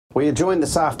We are joined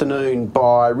this afternoon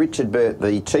by Richard Burt,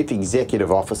 the Chief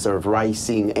Executive Officer of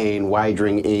Racing and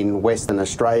Wagering in Western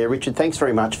Australia. Richard, thanks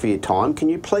very much for your time. Can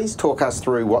you please talk us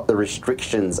through what the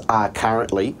restrictions are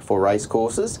currently for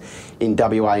racecourses in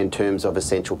WA in terms of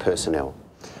essential personnel?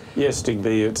 Yes,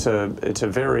 Digby, it's a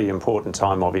very important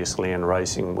time, obviously, in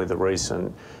racing with the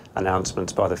recent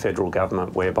announcements by the federal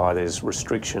government whereby there's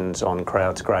restrictions on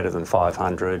crowds greater than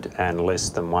 500 and less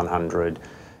than 100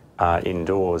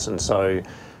 indoors. And so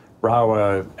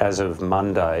RWWA, as of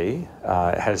Monday,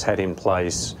 has had in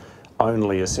place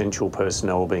only essential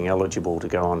personnel being eligible to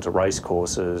go onto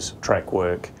racecourses, track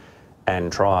work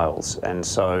and trials. And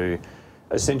so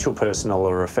essential personnel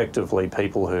are effectively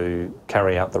people who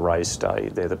carry out the race day.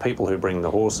 They're the people who bring the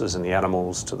horses and the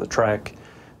animals to the track.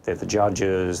 They're the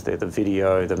judges, they're the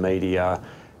video, the media,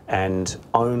 and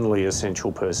only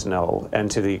essential personnel. And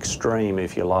to the extreme,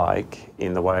 if you like,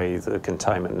 in the way the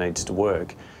containment needs to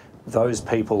work, those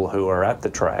people who are at the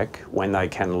track, when they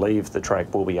can leave the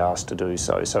track, will be asked to do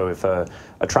so. So if a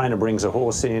trainer brings a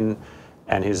horse in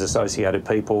and his associated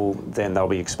people, then they'll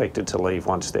be expected to leave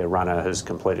once their runner has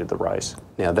completed the race.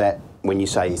 Now that, when you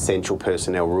say essential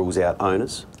personnel, rules out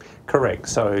owners? Correct.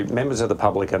 So members of the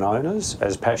public and owners,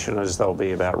 as passionate as they'll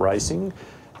be about racing,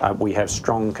 we have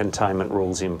strong containment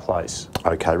rules in place.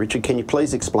 Okay, Richard, can you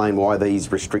please explain why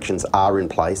these restrictions are in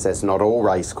place, as not all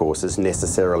racecourses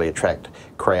necessarily attract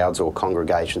crowds or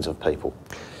congregations of people?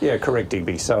 Yeah, correct,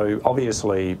 Digby. So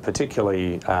obviously,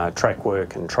 particularly track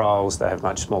work and trials, they have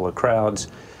much smaller crowds.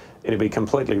 It'd be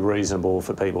completely reasonable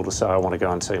for people to say, I want to go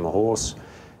and see my horse.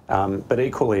 But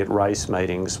equally at race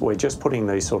meetings, we're just putting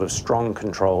these sort of strong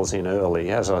controls in early,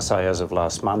 as I say, as of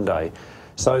last Monday,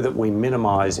 so that we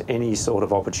minimise any sort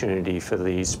of opportunity for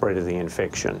the spread of the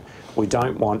infection. We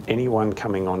don't want anyone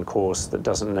coming on course that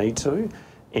doesn't need to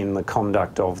in the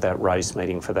conduct of that race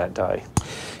meeting for that day.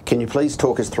 Can you please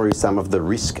talk us through some of the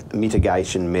risk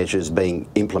mitigation measures being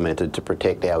implemented to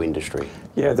protect our industry?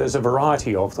 Yeah, there's a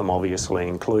variety of them, obviously,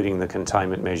 including the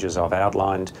containment measures I've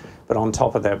outlined. But on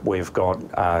top of that, we've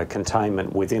got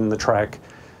containment within the track.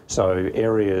 So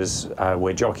areas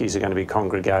where jockeys are going to be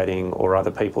congregating or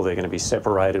other people, they're going to be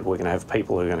separated. We're going to have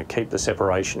people who are going to keep the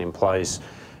separation in place.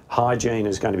 Hygiene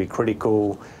is going to be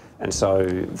critical. And so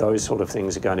those sort of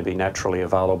things are going to be naturally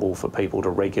available for people to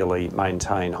regularly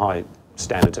maintain high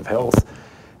standards of health.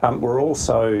 We're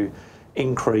also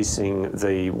increasing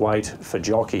the weight for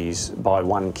jockeys by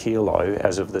 1 kilo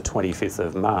as of the 25th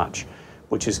of March,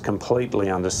 which is completely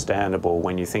understandable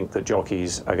when you think that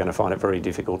jockeys are going to find it very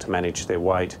difficult to manage their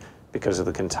weight because of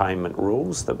the containment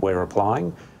rules that we're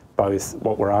applying, both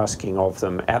what we're asking of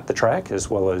them at the track as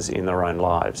well as in their own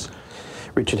lives.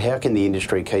 Richard, how can the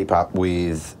industry keep up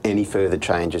with any further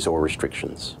changes or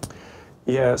restrictions?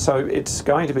 Yeah, so it's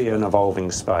going to be an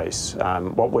evolving space.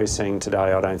 What we're seeing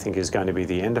today I don't think is going to be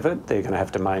the end of it. They're going to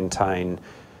have to maintain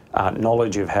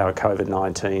knowledge of how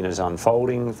COVID-19 is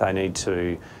unfolding. They need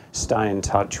to stay in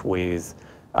touch with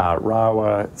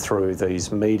RWWA through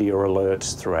these media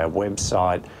alerts, through our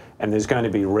website, and there's going to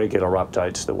be regular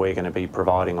updates that we're going to be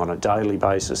providing on a daily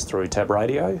basis through Tab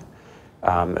Radio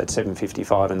at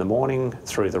 7:55 in the morning,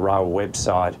 through the RWWA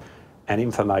website, and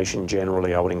information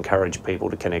generally I would encourage people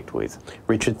to connect with.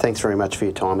 Richard, thanks very much for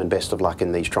your time and best of luck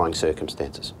in these trying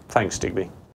circumstances. Thanks, Digby.